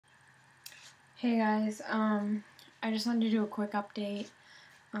Hey guys, I just wanted to do a quick update,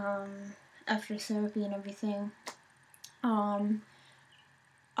 after therapy and everything. Um,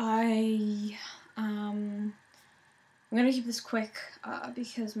 I, I'm gonna keep this quick,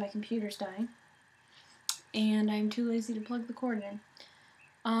 because my computer's dying, and I'm too lazy to plug the cord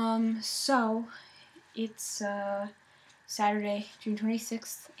in. So, it's, Saturday, June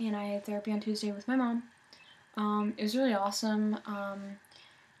 26th, and I had therapy on Tuesday with my mom. It was really awesome.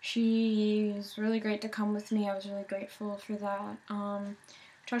 She was really great to come with me. I was really grateful for that.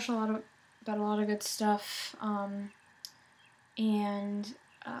 Talked about a lot of good stuff, and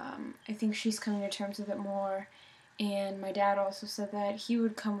I think she's coming to terms with it more. And my dad also said that he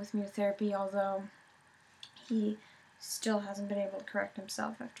would come with me to therapy, although he still hasn't been able to correct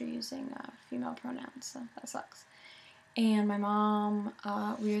himself after using female pronouns, so that sucks. And my mom,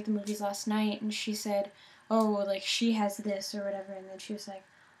 we were at the movies last night, and she said, oh, like, she has this or whatever, and then she was like,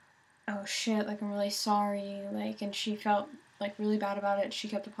 oh shit, like, I'm really sorry, like, and she felt, like, really bad about it. She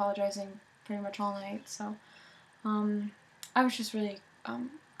kept apologizing pretty much all night, so, I was just really,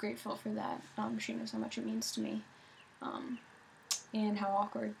 grateful for that. She knows how much it means to me, and how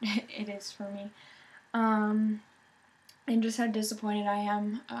awkward it is for me, and just how disappointed I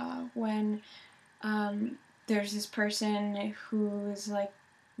am, when, there's this person who is, like,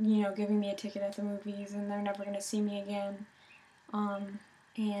 giving me a ticket at the movies, and they're never gonna see me again,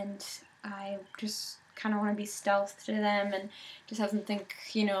 and I just kind of want to be stealth to them and just have them think,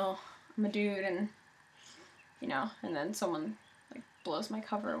 I'm a dude, and, and then someone, like, blows my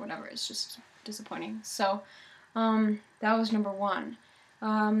cover or whatever. It's just disappointing. So, that was number one.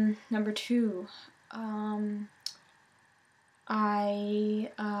 Number two, my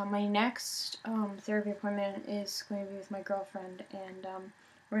next, therapy appointment is going to be with my girlfriend, and,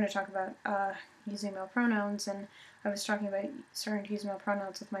 we're going to talk about, using male pronouns, and I was talking about starting to use male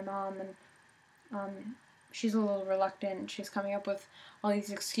pronouns with my mom, and, she's a little reluctant. She's coming up with all these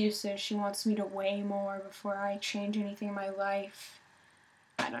excuses. She wants me to weigh more before I change anything in my life.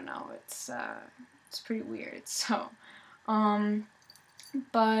 I don't know, it's pretty weird, so,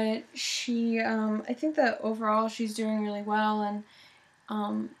 but she, I think that overall she's doing really well, and,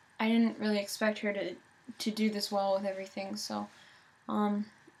 I didn't really expect her to do this well with everything, so,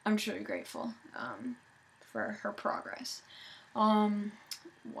 I'm just really grateful, for her progress.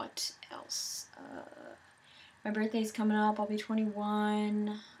 What else? My birthday's coming up. I'll be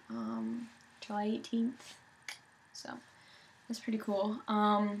 21, July 18th, so that's pretty cool.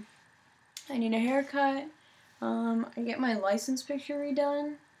 I need a haircut. I get my license picture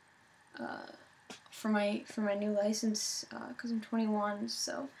redone, for my new license, because I'm 21,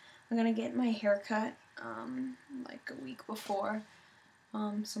 so I'm gonna get my hair cut, like a week before,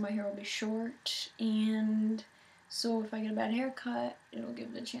 so my hair will be short, and so if I get a bad haircut, it'll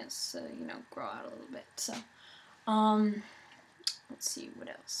give it a chance to, grow out a little bit, so, let's see, what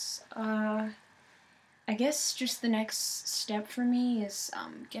else, I guess just the next step for me is,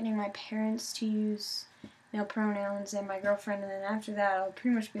 getting my parents to use male pronouns and my girlfriend, and then after that, I'll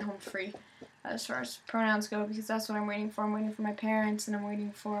pretty much be home free as far as pronouns go, because that's what I'm waiting for. I'm waiting for my parents, and I'm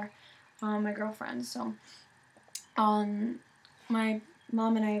waiting for, my girlfriend, so, my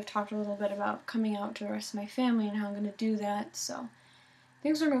mom and I have talked a little bit about coming out to the rest of my family and how I'm going to do that, so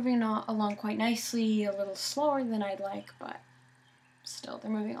things are moving along quite nicely, a little slower than I'd like, but still, they're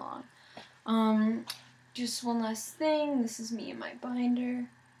moving along. Just one last thing, this is me in my binder.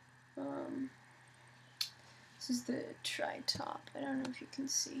 This is the tri-top, I don't know if you can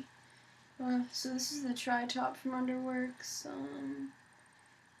see. So this is the tri-top from Underworks.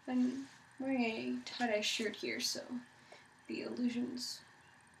 I'm wearing a tie-dye shirt here, so the illusions,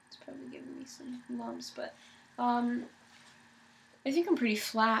 it's probably giving me some lumps, but, I think I'm pretty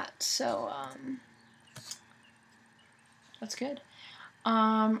flat, so, that's good.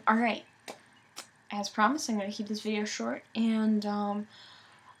 Alright. As promised, I'm going to keep this video short, and, I'll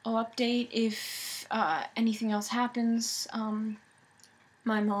update if, anything else happens.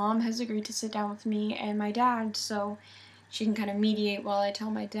 My mom has agreed to sit down with me and my dad, so she can kind of mediate while I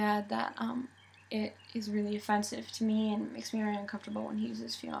tell my dad that, it is really offensive to me and makes me very uncomfortable when he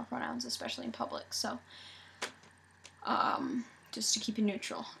uses female pronouns, especially in public, so, just to keep it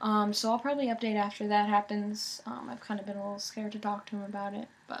neutral. So I'll probably update after that happens. I've kind of been a little scared to talk to him about it,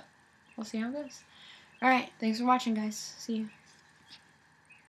 but we'll see how it goes. Alright, thanks for watching, guys. See you.